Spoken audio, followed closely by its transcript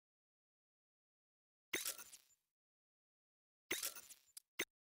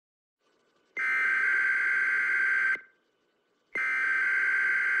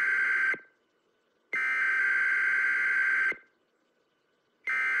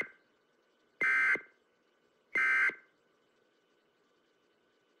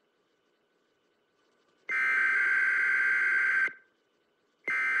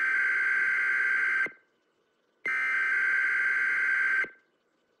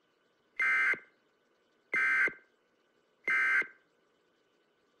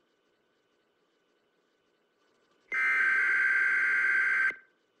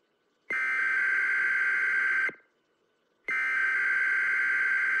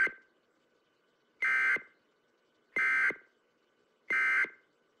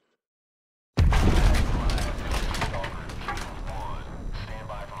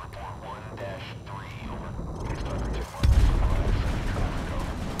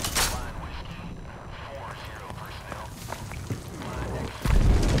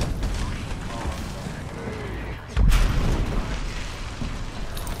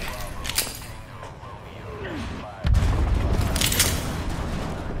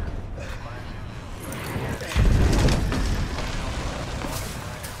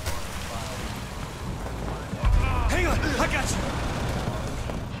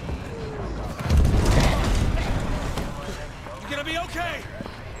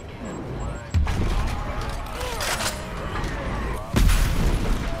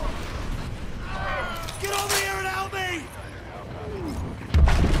Get over here and help me!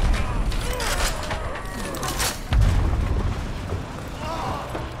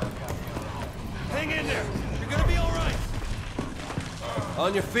 Hang in there. You're gonna be all right.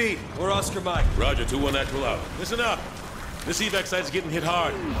 On your feet. We're Oscar Mike. Roger, 2-1 actual out. Listen up. This evac site's getting hit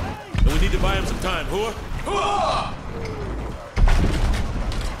hard. And we need to buy him some time. Hooah? Hooah!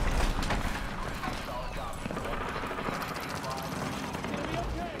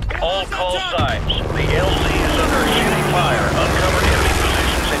 All call signs. The LC is under shooting fire. Uncover enemy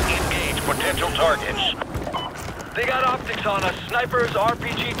positions and engage potential targets. They got optics on us. Snipers,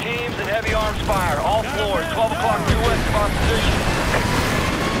 RPG teams, and heavy arms fire. All floors, 12 o'clock due west of our position.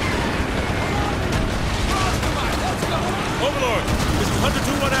 Overlord, this is Hunter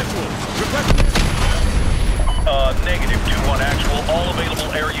 2-1 actual. Request. Negative 2-1 actual. All available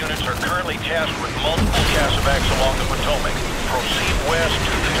air units are currently tasked with multiple casevacs along the Potomac. Proceed west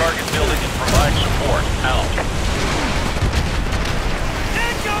to the target building and provide support. Out.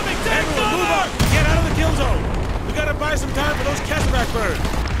 Incoming! Everyone, move up! Get out of the kill zone! We gotta buy some time for those casevac birds.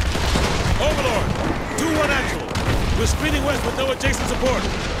 Overlord, 2-1 actual. We're screening west with no adjacent support.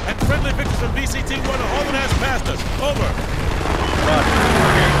 And friendly victors from BCT-1 are hauling ass past us. Over. Roger.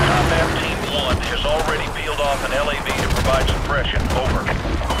 Brigade Combat Team 1 has already peeled off an LAV to provide suppression. Over.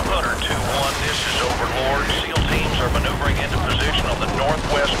 Hunter 2-1, this is Overlord. SEAL teams are maneuvering into position on the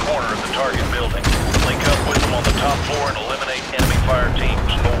northwest corner of the target building. Link up with them on the top floor and eliminate enemy fire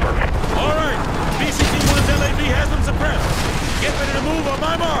teams. Over. All right. BCT-1's LAV has them suppressed. Get ready to move on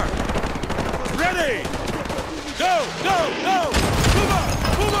my mark. Ready. Go, go, go. Move up,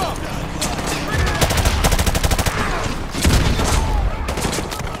 move up.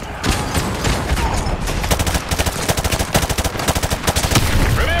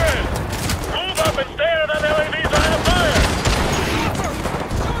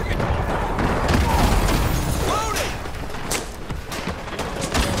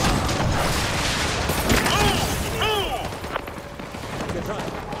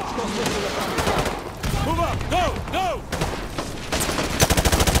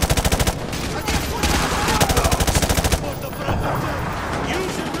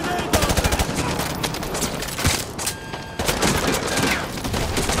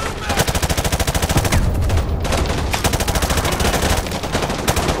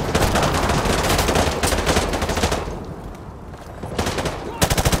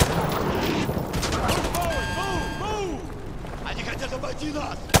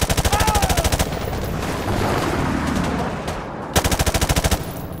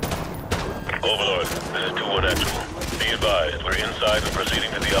 Overlord, this is 2-1 actual. Be advised, we're inside and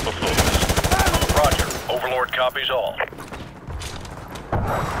proceeding to the upper floors. Roger. Overlord copies all.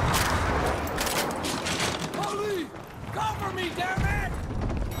 Holy! Cover me, damn it!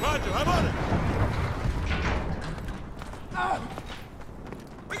 Roger, I'm on it.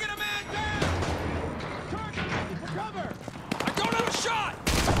 We get a man down! Target, for cover! I don't have a shot!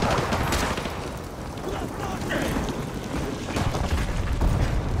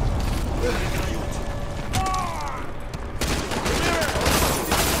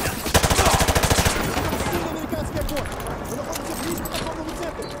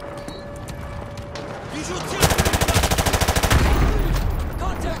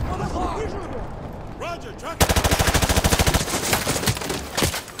 Contact 1 o'clock! Roger, truck.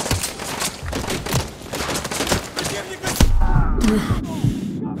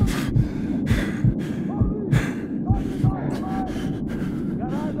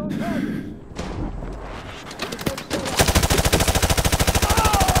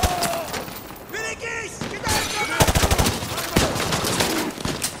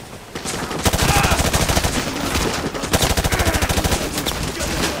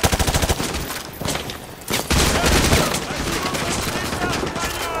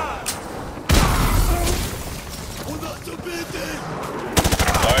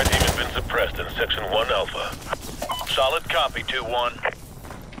 Fire team has been suppressed in Section 1 Alpha. Solid copy, 2-1.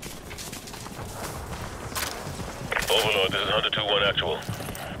 Overlord, this is Hunter 2-1 actual.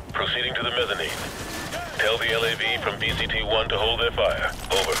 Proceeding to the mezzanine. Tell the LAV from BCT-1 to hold their fire.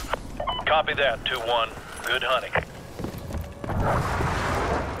 Over. Copy that, 2-1. Good hunting.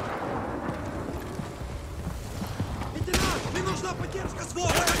 Лейтенант, мне нужна поддержка с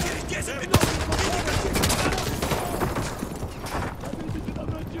воздуха! Через 10 минут!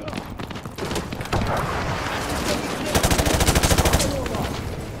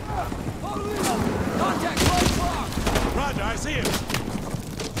 Contact 1 o'clock! Roger, I see him.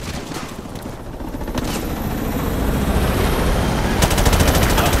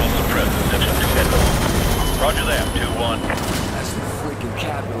 Hostile Roger that, 2-1. That's the freaking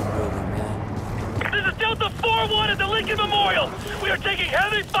Capitol building, man. This is Delta 4-1 at the Lincoln Memorial. We are taking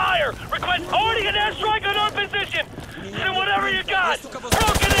heavy fire. Request already an airstrike on our position. Send whatever you got. Broken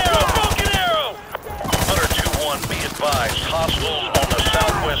arrow, broken arrow. Hunter 2-1, be advised. Hostiles on the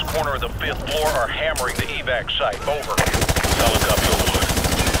southwest corner of the 5th floor are hammering the evac site. Over. Solid copy, Overlord.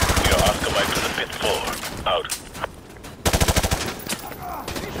 We are Oscar Mike to the 5th floor. Out.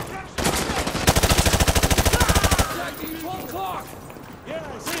 Yeah,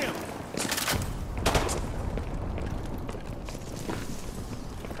 I see him.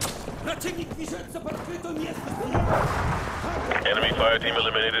 Enemy fire team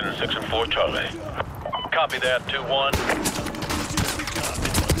eliminated in Section 4 Charlie. Copy that, 2-1.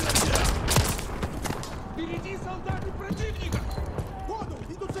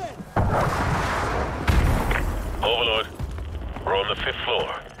 Overlord, we're on the 5th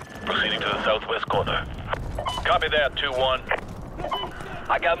floor, proceeding to the southwest corner. Copy that, 2-1.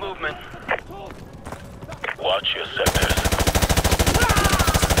 I got movement. Watch your sectors.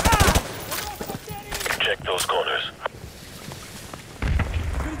 Check those corners.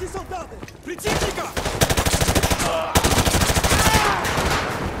 Впереди солдаты! Противника!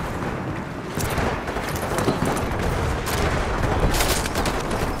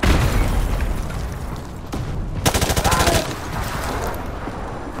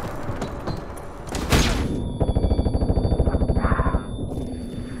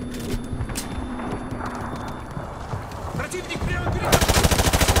 Противник прямо перед нами!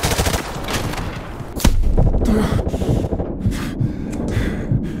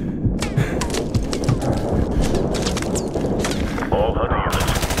 All Hunter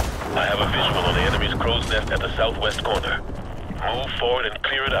units, I have a visual on the enemy's crow's nest at the southwest corner. Move forward and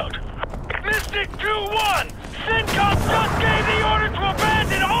clear it out. Mystic 2-1! CENTCOM just gave the order to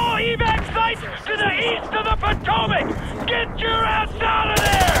abandon all evac sites to the east of the Potomac! Get your ass out of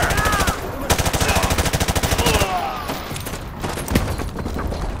there!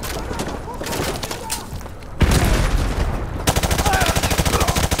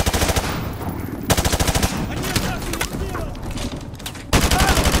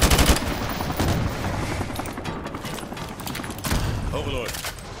 Overlord,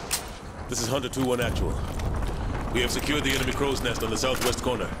 this is Hunter 2-1 actual. We have secured the enemy crow's nest on the southwest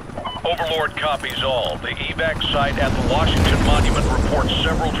corner. Overlord copies all. The evac site at the Washington Monument reports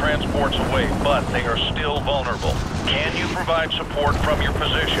several transports away, but they are still vulnerable. Can you provide support from your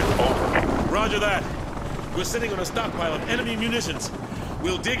position? Over. Roger that. We're sitting on a stockpile of enemy munitions.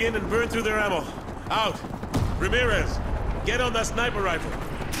 We'll dig in and burn through their ammo. Out. Ramirez, get on that sniper rifle.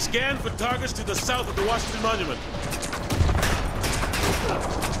 Scan for targets to the south of the Washington Monument.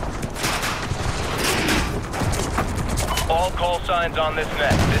 All call signs on this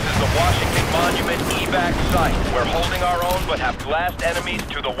net. This is the Washington Monument evac site. We're holding our own but have blast enemies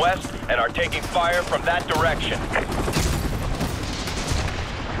to the west and are taking fire from that direction.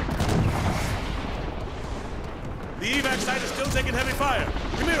 The evac site is still taking heavy fire.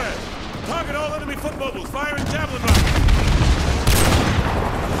 Ramirez, target all enemy foot mobiles, firing javelin rounds.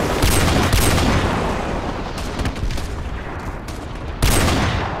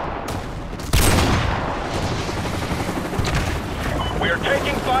 We are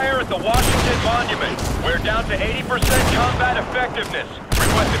taking fire at the Washington Monument. We're down to 80% combat effectiveness.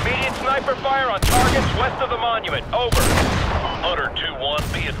 Request immediate sniper fire on targets west of the monument. Over. Hunter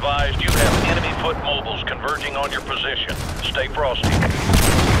 2-1, be advised you have enemy foot mobiles converging on your position. Stay frosty.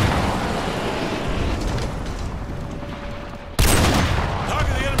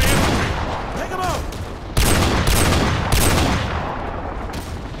 Target the enemy infantry. Take them out.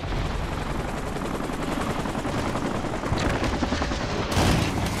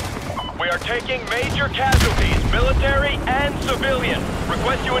 We are taking major casualties, military and civilian.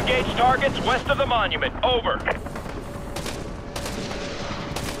 Request you engage targets west of the monument. Over.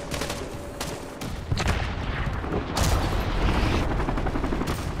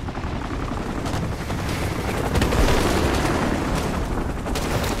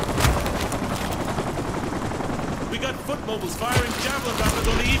 We got foot mobiles firing javelin rounds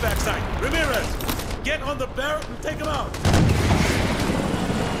on the evac site. Ramirez, get on the barrel and take them out.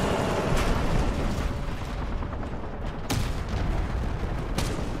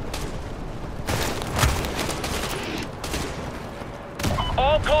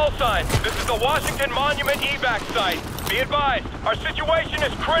 All call signs. This is the Washington Monument evac site. Be advised, our situation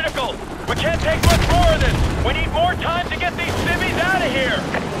is critical. We can't take much more of this. We need more time to get these civvies out of here.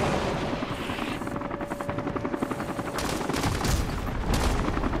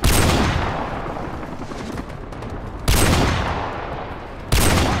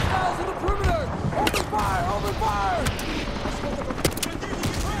 Hostiles in the perimeter! Open fire! Over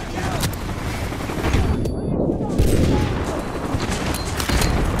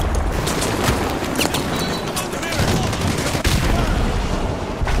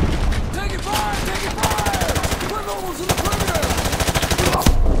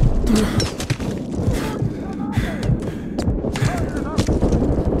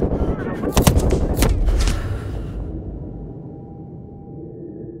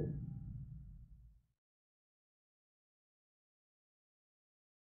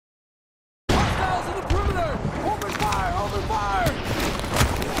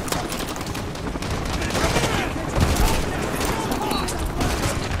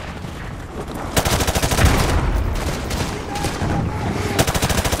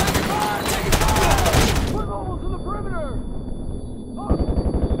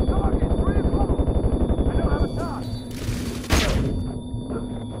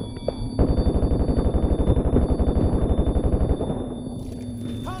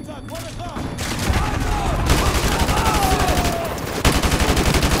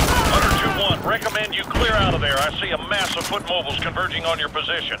converging on your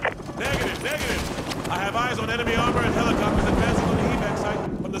position. Negative, negative. I have eyes on enemy armor and helicopters advancing on the evac site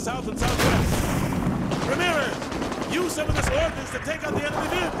from the south and southwest. Ramirez, use some of this ordnance to take out the enemy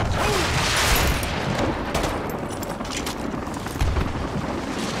vehicles. Move!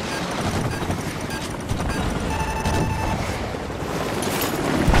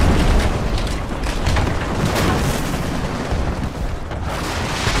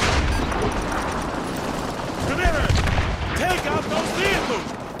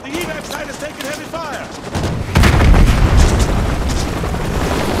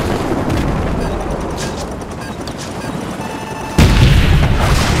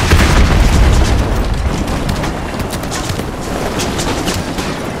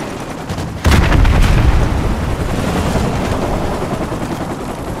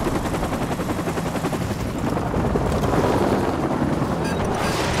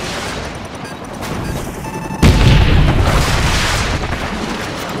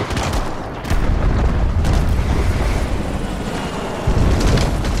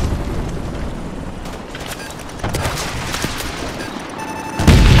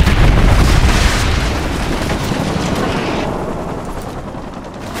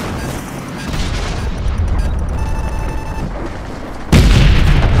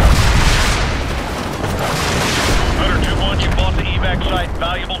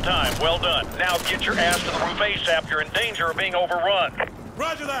 Get your ass to the roof ASAP. You're in danger of being overrun.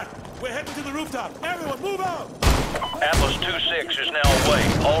 Roger that. We're heading to the rooftop. Everyone, move out! Atlas 2-6 is now away.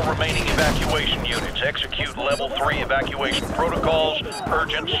 All remaining evacuation units execute level 3 evacuation protocols.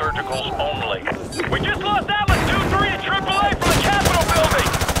 Urgent surgicals only. We just lost Atlas 2-3 and AAA from the Capitol building!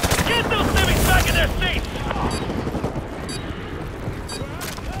 Get those civics back in their seats!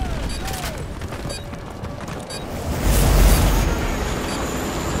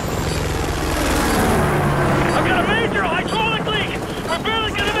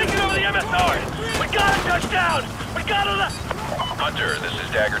 Touchdown! We got it! Hunter, this is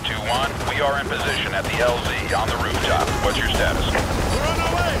Dagger 2-1. We are in position at the LZ on the rooftop. What's your status? We're on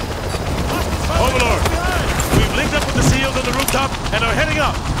our way! Overlord! We've linked up with the SEALs on the rooftop and are heading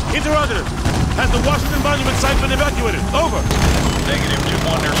up. Interrogative. Has the Washington Monument site been evacuated? Over. Negative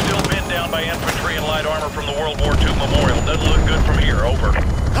 2-1. They're still pinned down by infantry and light armor from the World War II memorial. Doesn't look good from here. Over.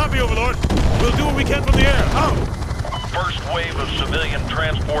 Copy, Overlord. We'll do what we can from the air. Out! First wave of civilian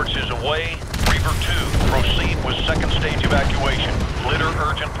transports is away. Reaver 2, proceed with second stage evacuation. Litter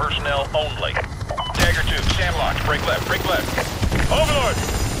urgent personnel only. Dagger 2, stand locked. Break left, break left. Overlord!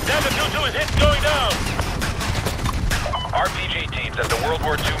 Dagger 2-2 is hit going down! RPG teams at the World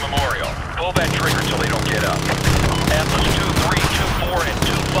War II memorial. Pull that trigger till they don't get up. Atlas 2-3, 2-4, and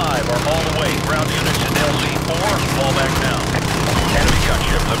 2-5 are all the way. Ground units in LZ-4, fall back now. Enemy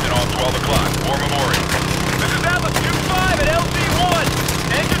gunship lifting off 12 o'clock. War memorial. This is Atlas 2-5 at LZ-1!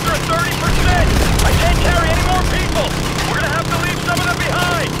 Engines are 30%! I can't carry any more people! We're gonna have to leave some of them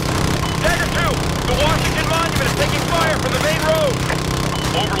behind! Dagger 2, the Washington Monument is taking fire from the main road!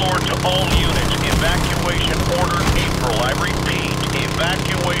 Overlord to all units, evacuation order April. I repeat,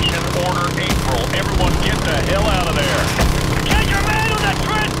 evacuation order April. Everyone get the hell out of there! Get your man on that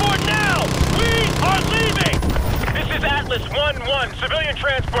transport now! We are leaving! This is Atlas 1-1, civilian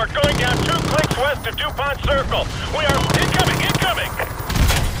transport going down 2 clicks west of DuPont Circle. We are incoming, incoming!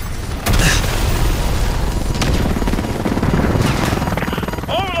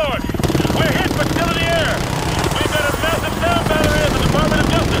 Overlord! We're hit but still in the air! We've got a massive sound battery at the Department of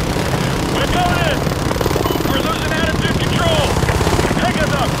Justice! We're going in! We're losing attitude control! Take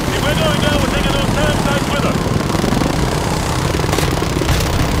us up! If we're going down, we're taking those time sites with us!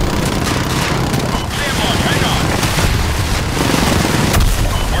 Stand long, hang on!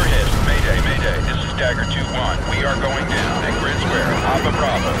 We're hit. Mayday, mayday. This is Dagger 2-1. We are going down at Grid Square. Alpha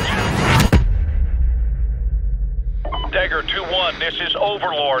Bravo. Dagger 2-1, this is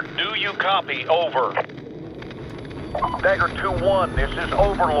Overlord. Do you copy? Over. Dagger 2-1, this is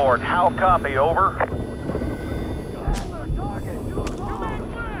Overlord. How copy? Over.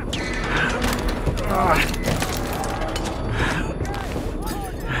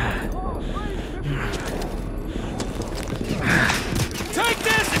 Take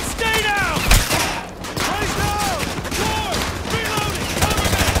this and stay down! Place down! Core! Reloading! Cover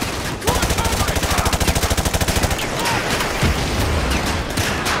me! Core covering!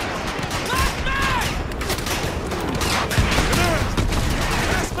 Last man!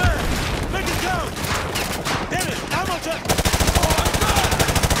 Aspyr! Make it count! Damn it! Ammo check! I'm done!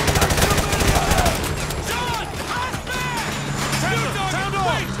 There's too many of them! John! Aspyr! Sound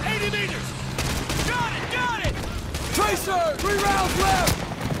off! 80 meters! Got it! Tracer! 3 rounds left!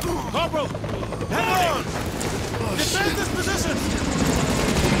 Corporal! Hang on! Defend this position!